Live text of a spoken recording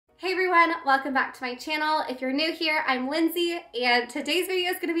Hey everyone, welcome back to my channel. If you're new here, I'm Lindsay, and today's video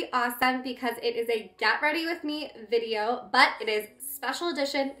is going to be awesome because it is a get ready with me video, but it is special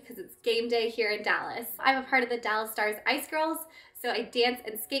edition because it's game day here in Dallas. I'm a part of the Dallas Stars Ice Girls, so I dance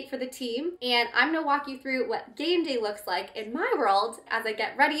and skate for the team, and I'm gonna walk you through what game day looks like in my world as I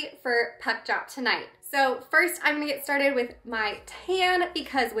get ready for puck drop tonight. So first, I'm gonna get started with my tan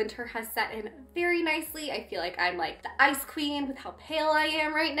because winter has set in very nicely. I feel like I'm like the ice queen with how pale I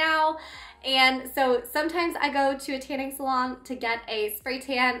am right now. And so sometimes I go to a tanning salon to get a spray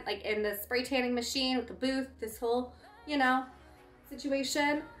tan, like in the spray tanning machine with the booth, this whole, you know,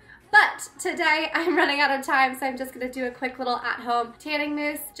 situation. But today I'm running out of time, so I'm just gonna do a quick little at-home tanning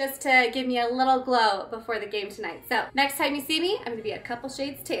mousse just to give me a little glow before the game tonight. So next time you see me, I'm gonna be a couple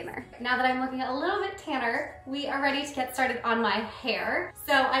shades tanner. Now that I'm looking a little bit tanner, we are ready to get started on my hair.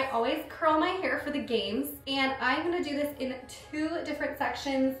 So I always curl my hair for the games, and I'm gonna do this in two different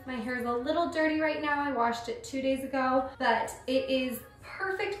sections. My hair is a little dirty right now. I washed it 2 days ago, but it is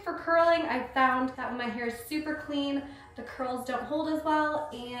perfect for curling. I found that when my hair is super clean, the curls don't hold as well,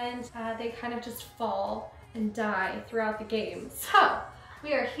 and they kind of just fall and die throughout the game. So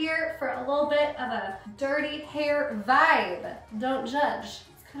we are here for a little bit of a dirty hair vibe. Don't judge.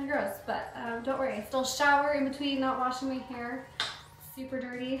 It's kind of gross, but don't worry. I still shower in between not washing my hair. Super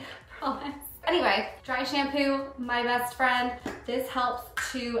dirty, promise. Anyway, dry shampoo, my best friend. This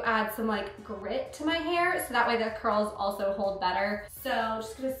helps to add some like grit to my hair, so that way the curls also hold better. So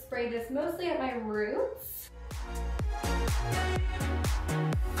just gonna spray this mostly at my roots.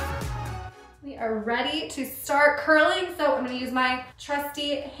 We are ready to start curling. So I'm gonna use my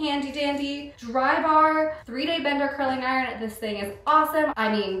trusty handy dandy dry bar 3-day bender curling iron. This thing is awesome.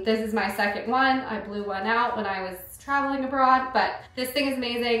 I mean, this is my second one. I blew one out when I was traveling abroad, but this thing is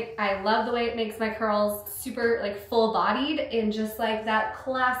amazing. I love the way it makes my curls super like full bodied and just like that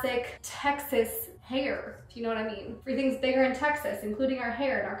classic Texas hair, if you know what I mean. Everything's bigger in Texas, including our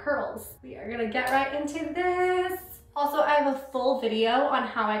hair and our curls. We are gonna get right into this. Also, I have a full video on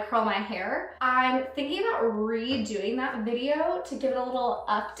how I curl my hair. I'm thinking about redoing that video to give it a little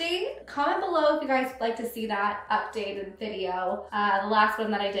update. Comment below if you guys would like to see that updated video. The last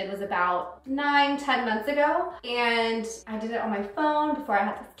one that I did was about 9-10 months ago, and I did it on my phone before I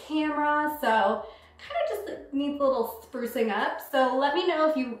had this camera, so kind of just needs a little sprucing up. So let me know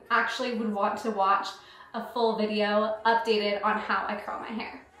if you actually would want to watch a full video updated on how I curl my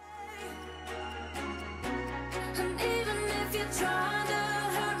hair.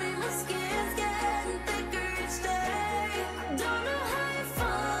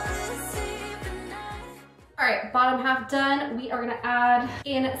 All right, bottom half done. We are gonna add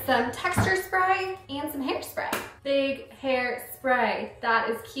in some texture spray and some hairspray. Big hair spray, that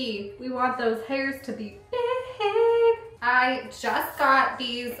is key. We want those hairs to be big. I just got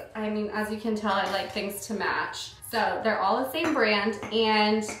these. I mean, as you can tell, I like things to match. So they're all the same brand,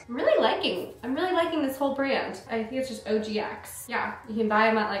 and I'm really liking this whole brand. I think it's just OGX. Yeah, you can buy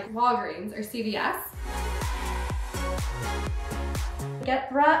them at like Walgreens or CVS.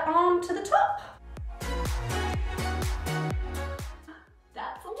 Get right on to the top.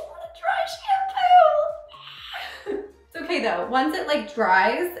 That's a lot of dry shampoo. It's okay though. Once it like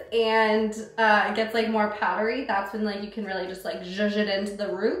dries and it gets like more powdery, that's when like you can really just like zhuzh it into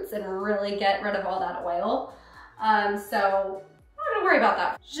the roots and really get rid of all that oil. So I'm not gonna worry about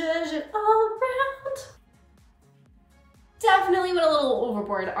that. Zhuzh it all around. Definitely went a little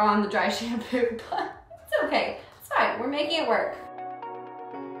overboard on the dry shampoo, but it's okay. It's fine. We're making it work.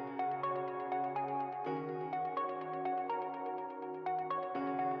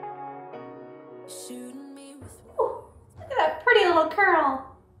 Ooh, look at that pretty little curl.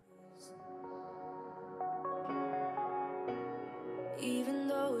 Even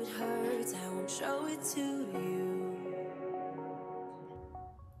though it hurts, I won't show it to you.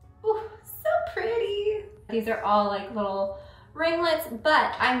 Ooh, so pretty. These are all like little ringlets,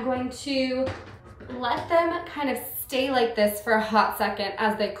 but I'm going to let them kind of stay like this for a hot second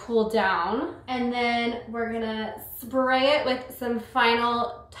as they cool down. And then we're gonna spray it with some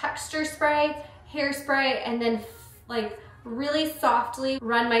final texture spray, hairspray, and then like really softly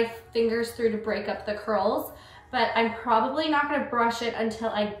run my fingers through to break up the curls. But I'm probably not gonna brush it until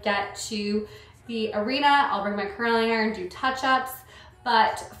I get to the arena. I'll bring my curling iron, do touch-ups,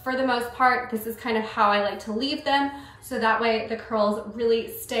 but for the most part, this is kind of how I like to leave them, so that way the curls really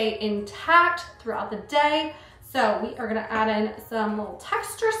stay intact throughout the day. So we are gonna add in some little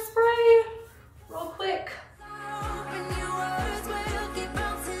texture spray real quick.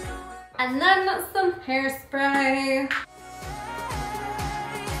 And then some hairspray.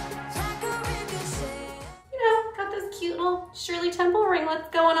 You know, got those cute little Shirley Temple ringlets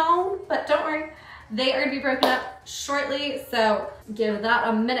going on, but don't worry, they are gonna be broken up shortly, so give that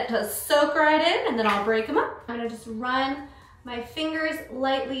a minute to soak right in, and then I'll break them up. I'm gonna just run my fingers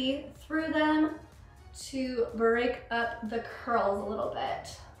lightly through them to break up the curls a little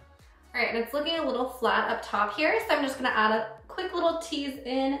bit. All right, and it's looking a little flat up top here, so I'm just gonna add a quick little tease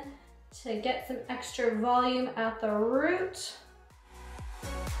in to get some extra volume at the root.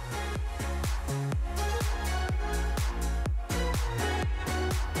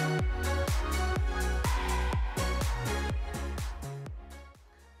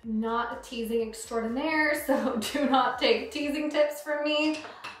 Not a teasing extraordinaire, so do not take teasing tips from me,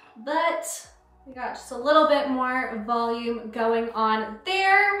 but we got just a little bit more volume going on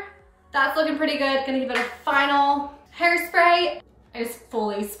there. That's looking pretty good. Gonna give it a final hairspray. I just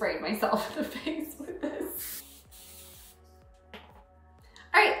fully sprayed myself in the face with this.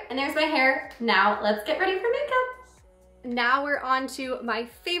 All right, and there's my hair. Now let's get ready for makeup. Now we're on to my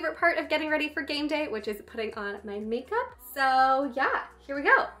favorite part of getting ready for game day, which is putting on my makeup. So yeah, here we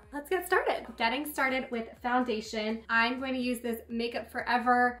go. Let's get started. Getting started with foundation. I'm going to use this Makeup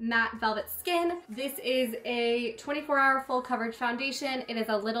Forever Matte Velvet Skin. This is a 24-hour full coverage foundation. It is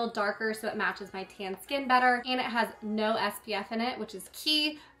a little darker so it matches my tan skin better, and it has no SPF in it, which is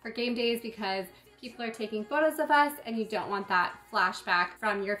key for game days because people are taking photos of us and you don't want that flashback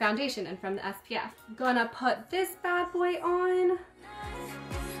from your foundation and from the SPF. I'm gonna put this bad boy on.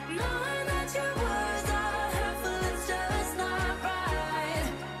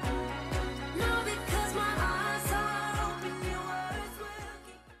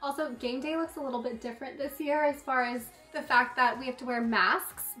 Also, game day looks a little bit different this year as far as the fact that we have to wear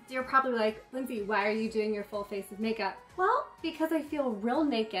masks. You're probably like, Lindsay, why are you doing your full face of makeup? Well, because I feel real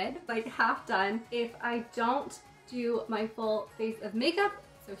naked, like half done, if I don't do my full face of makeup.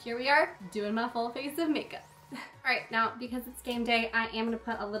 So here we are, doing my full face of makeup. All right, now because it's game day, I am gonna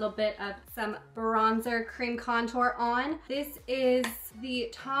put a little bit of some bronzer cream contour on. This is the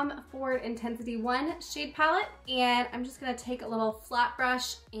Tom Ford Intensity 1 shade palette, and I'm just gonna take a little flat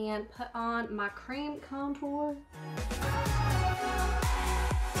brush and put on my cream contour.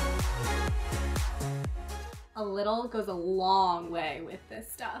 A little goes a long way with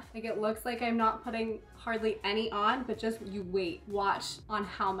this stuff. Like, it looks like I'm not putting hardly any on, but just you wait, watch on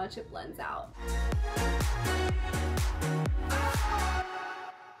how much it blends out.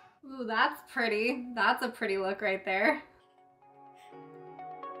 Ooh, that's pretty. That's a pretty look right there.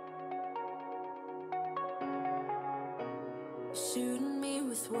 Shooting me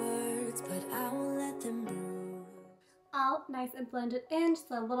with words, but I won't let them bruise. All nice and blended in,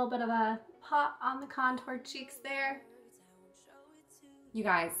 just a little bit of a pop on the contoured cheeks there. You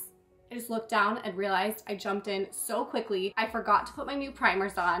guys, I just looked down and realized I jumped in so quickly. I forgot to put my new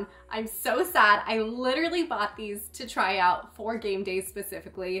primers on. I'm so sad. I literally bought these to try out for game days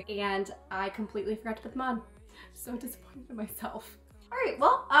specifically, and I completely forgot to put them on. So disappointed in myself. All right,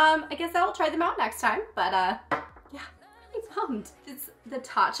 well, I guess I'll try them out next time, but yeah. Bummed. It's the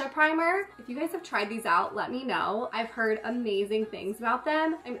Tatcha primer. If you guys have tried these out, let me know. I've heard amazing things about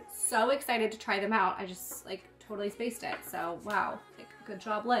them. I'm so excited to try them out. I just like totally spaced it. So wow, like, good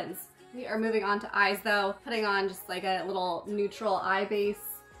job, Linz. We are moving on to eyes though, putting on just like a little neutral eye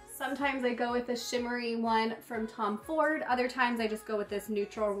base. Sometimes I go with a shimmery one from Tom Ford. Other times I just go with this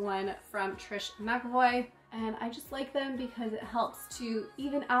neutral one from Trish McEvoy. And I just like them because it helps to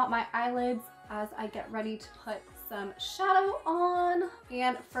even out my eyelids as I get ready to put some shadow on.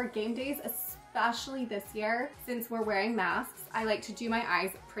 And for game days, especially this year, since we're wearing masks, I like to do my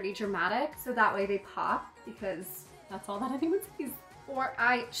eyes pretty dramatic so that way they pop, because that's all that anyone sees. For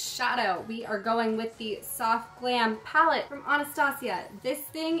eyeshadow, we are going with the Soft Glam palette from Anastasia. This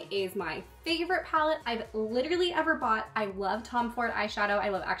thing is my favorite palette I've literally ever bought. I love Tom Ford eyeshadow. I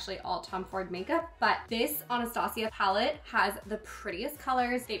love actually all Tom Ford makeup, but this Anastasia palette has the prettiest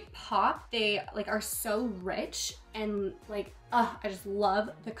colors. They pop, they like are so rich, and like, I just love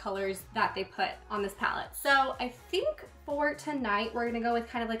the colors that they put on this palette. So I think for tonight, we're gonna go with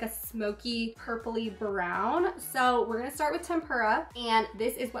kind of like a smoky purpley brown. So we're gonna start with Tempera, and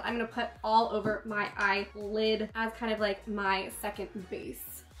this is what I'm gonna put all over my eyelid as kind of like my second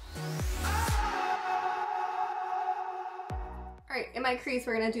base. All right, in my crease,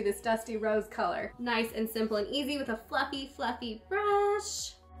 we're gonna do this dusty rose color. Nice and simple and easy with a fluffy, fluffy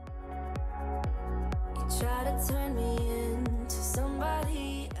brush. You try to turn me into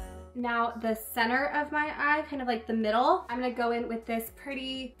somebody else. Now the center of my eye, kind of like the middle, I'm gonna go in with this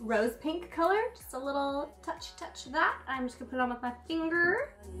pretty rose pink color. Just a little touch of that. I'm just gonna put it on with my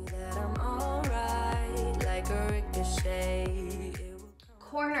finger.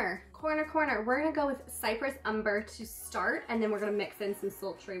 corner. We're gonna go with Cypress Umber to start, and then we're gonna mix in some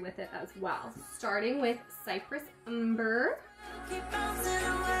sultry with it as well. Starting with Cypress Umber.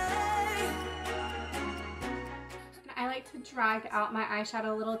 I like to drag out my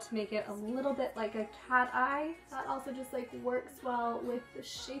eyeshadow a little to make it a little bit like a cat eye. That also just like works well with the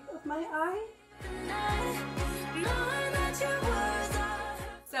shape of my eye.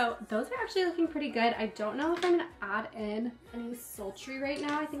 So those are actually looking pretty good. I don't know if I'm gonna add in any sultry right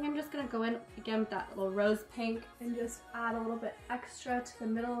now. I think I'm just gonna go in again with that little rose pink and just add a little bit extra to the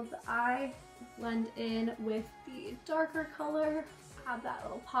middle of the eye. Blend in with the darker color. Add that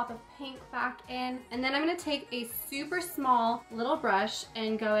little pop of pink back in. And then I'm gonna take a super small little brush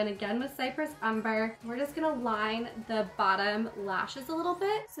and go in again with Cypress Umber. We're just gonna line the bottom lashes a little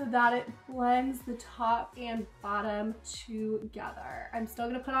bit so that it blends the top and bottom together. I'm still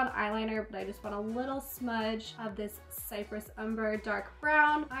gonna put on eyeliner, but I just want a little smudge of this Cypress Umber dark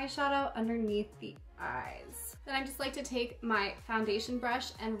brown eyeshadow underneath the eyes. Then I just like to take my foundation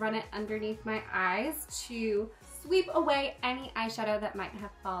brush and run it underneath my eyes to sweep away any eyeshadow that might have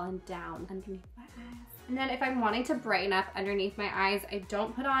fallen down underneath my eyes. And then if I'm wanting to brighten up underneath my eyes, I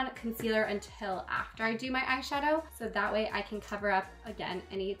don't put on concealer until after I do my eyeshadow. So that way I can cover up, again,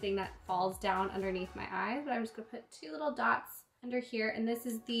 anything that falls down underneath my eyes. But I'm just gonna put 2 little dots under here. And this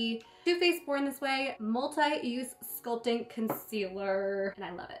is the Too Faced Born This Way Multi-Use Sculpting Concealer. And I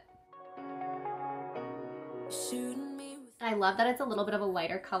love it. I love that it's a little bit of a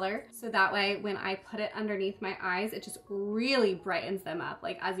lighter color, so that way when I put it underneath my eyes, it just really brightens them up.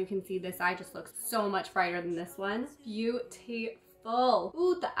 Like, as you can see, this eye just looks so much brighter than this one. Beautiful.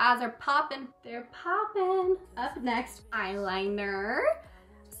 Ooh, the eyes are popping. They're popping. Up next, eyeliner.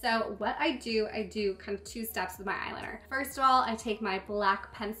 So what I do kind of 2 steps with my eyeliner. First of all, I take my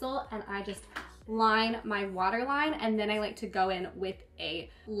black pencil and I just line my waterline, and then I like to go in with a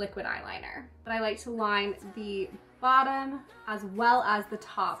liquid eyeliner. But I like to line the bottom as well as the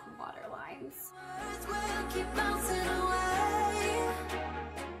top waterlines.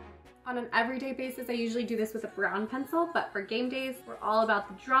 On an everyday basis, I usually do this with a brown pencil, but for game days, we're all about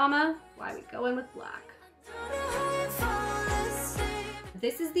the drama, why we go in with black.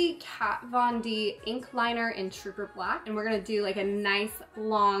 This is the Kat Von D ink liner in Trooper Black, and we're gonna do like a nice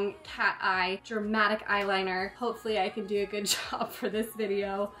long cat eye dramatic eyeliner. Hopefully I can do a good job for this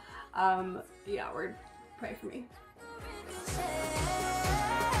video. Yeah, pray for me.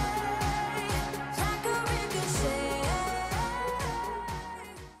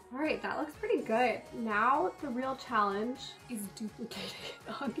 All right, that looks pretty good. Now the real challenge is duplicating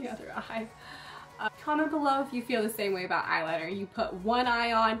it on the other eye. Comment below if you feel the same way about eyeliner. You put one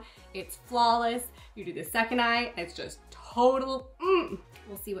eye on, it's flawless. You do the second eye, it's just total.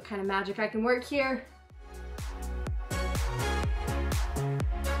 We'll see what kind of magic I can work here.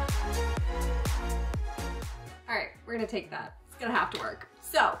 All right, we're gonna take that. It's gonna have to work.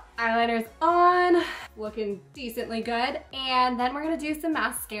 So, eyeliner's on, looking decently good. And then we're gonna do some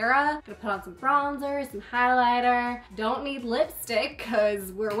mascara. Gonna put on some bronzer, some highlighter. Don't need lipstick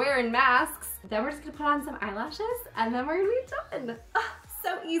because we're wearing masks. Then we're just gonna put on some eyelashes and then we're gonna be done.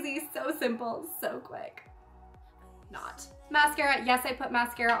 So easy, so simple, so quick. Not. Mascara, yes, I put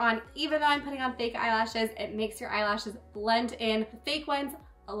mascara on. Even though I'm putting on fake eyelashes, it makes your eyelashes blend in the fake ones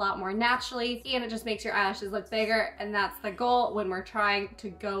a lot more naturally, and it just makes your eyelashes look bigger, and that's the goal when we're trying to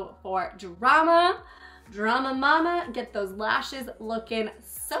go for drama. Drama mama, get those lashes looking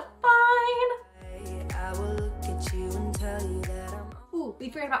so fine. I will look at you and tell you that Ooh, we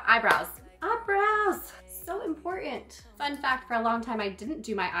forgot about eyebrows. Eyebrows, so important. Fun fact, for a long time I didn't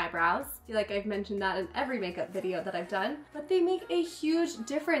do my eyebrows. I feel like I've mentioned that in every makeup video that I've done, but they make a huge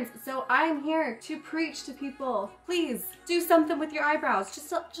difference. So I'm here to preach to people. Please do something with your eyebrows.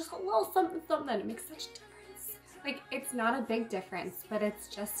 Just a little something. It makes such a difference. Like, it's not a big difference, but it's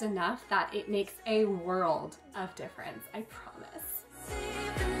just enough that it makes a world of difference. I promise.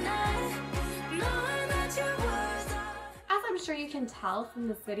 I'm sure you can tell from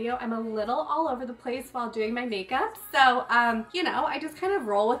this video, I'm a little all over the place while doing my makeup. So, you know, I just kind of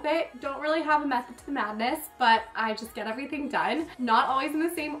roll with it. Don't really have a method to the madness, but I just get everything done. Not always in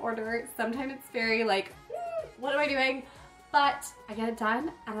the same order. Sometimes it's very like, what am I doing? But I get it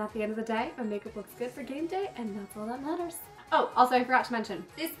done, and at the end of the day, my makeup looks good for game day, and that's all that matters. Oh, also I forgot to mention,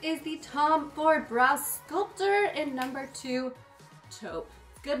 this is the Tom Ford Brow Sculptor in number 2 taupe.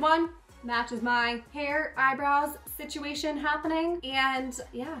 Good one. Matches my hair, eyebrows situation happening, and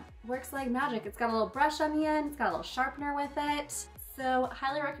yeah, works like magic. It's got a little brush on the end, it's got a little sharpener with it, so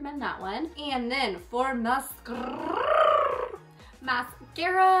highly recommend that one. And then for mascara,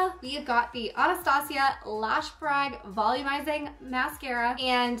 mascara. We have got the Anastasia Lash Brag Volumizing Mascara,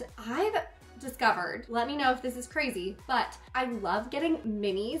 and I've discovered, let me know if this is crazy, but I love getting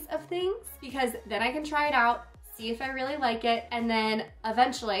minis of things because then I can try it out, see if I really like it, and then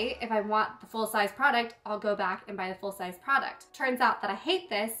eventually, if I want the full-size product, I'll go back and buy the full-size product. Turns out that I hate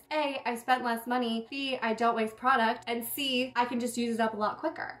this. A, I spent less money. B, I don't waste product. And C, I can just use it up a lot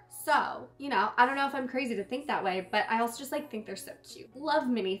quicker. So, you know, I don't know if I'm crazy to think that way, but I also just like think they're so cute. Love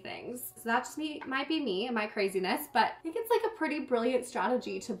mini things. So that just might be me and my craziness, but I think it's like a pretty brilliant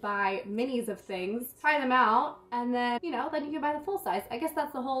strategy to buy minis of things, try them out, and then, you know, then you can buy the full size. I guess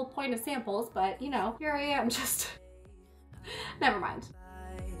that's the whole point of samples, but you know, here I am just, never mind.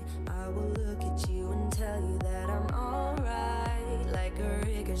 I will look at you and tell you that I'm alright, like a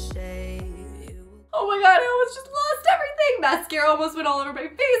ricochet. Oh my god, I almost just lost everything. Mascara almost went all over my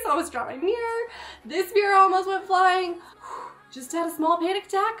face. I almost dropped my mirror. This mirror almost went flying. Just had a small panic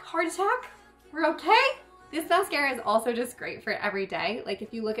attack, heart attack. We're okay. This mascara is also just great for every day. Like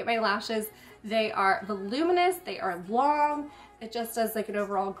if you look at my lashes, they are voluminous, they are long. It just does like an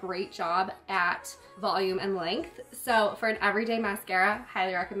overall great job at volume and length. So for an everyday mascara,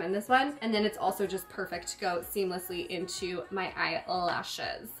 highly recommend this one. And then it's also just perfect to go seamlessly into my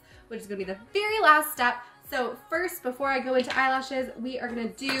eyelashes, which is gonna be the very last step. So first, before I go into eyelashes, we are gonna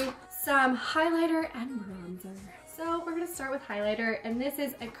do some highlighter and bronzer. So we're gonna start with highlighter, and this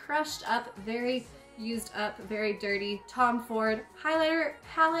is a crushed up, very used up, very dirty Tom Ford highlighter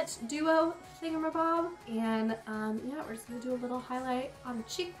palette duo thingamabob. And yeah, we're just gonna do a little highlight on the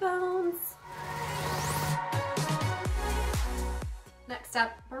cheekbones. Next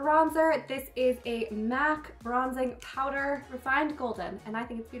up, bronzer. This is a MAC bronzing powder, refined golden, and I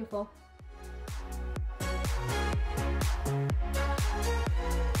think it's beautiful.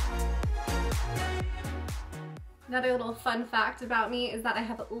 Another little fun fact about me is that I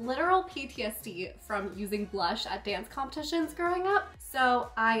have literal PTSD from using blush at dance competitions growing up,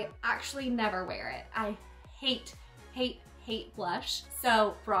 so I actually never wear it. I hate blush,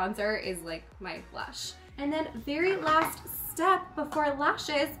 so bronzer is like my blush. And then very last step before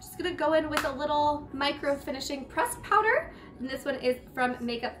lashes, just gonna go in with a little micro finishing pressed powder, and this one is from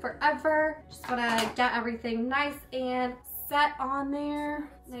Makeup Forever. Just wanna get everything nice and set on there.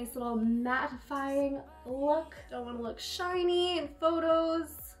 Nice little mattifying look. Don't want to look shiny in photos.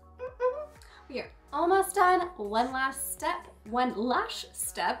 We are almost done. One lash step.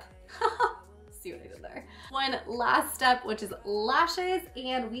 See what I did there. One last step, which is lashes,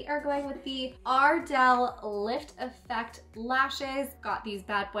 and we are going with the Ardell Lift Effect lashes. Got these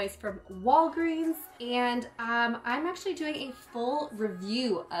bad boys from Walgreens, and I'm actually doing a full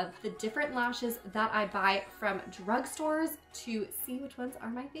review of the different lashes that I buy from drugstores to see which ones are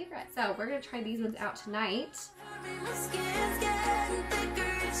my favorite. So we're gonna try these ones out tonight.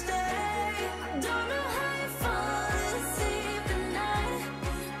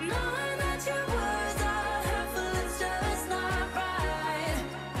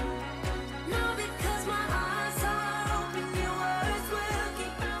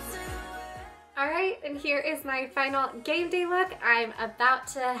 And here is my final game day look. I'm about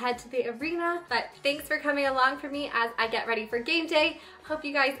to head to the arena, but thanks for coming along for me as I get ready for game day. Hope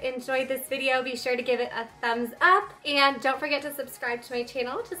you guys enjoyed this video. Be sure to give it a thumbs up, and don't forget to subscribe to my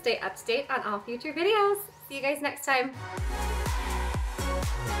channel to stay up to date on all future videos. See you guys next time.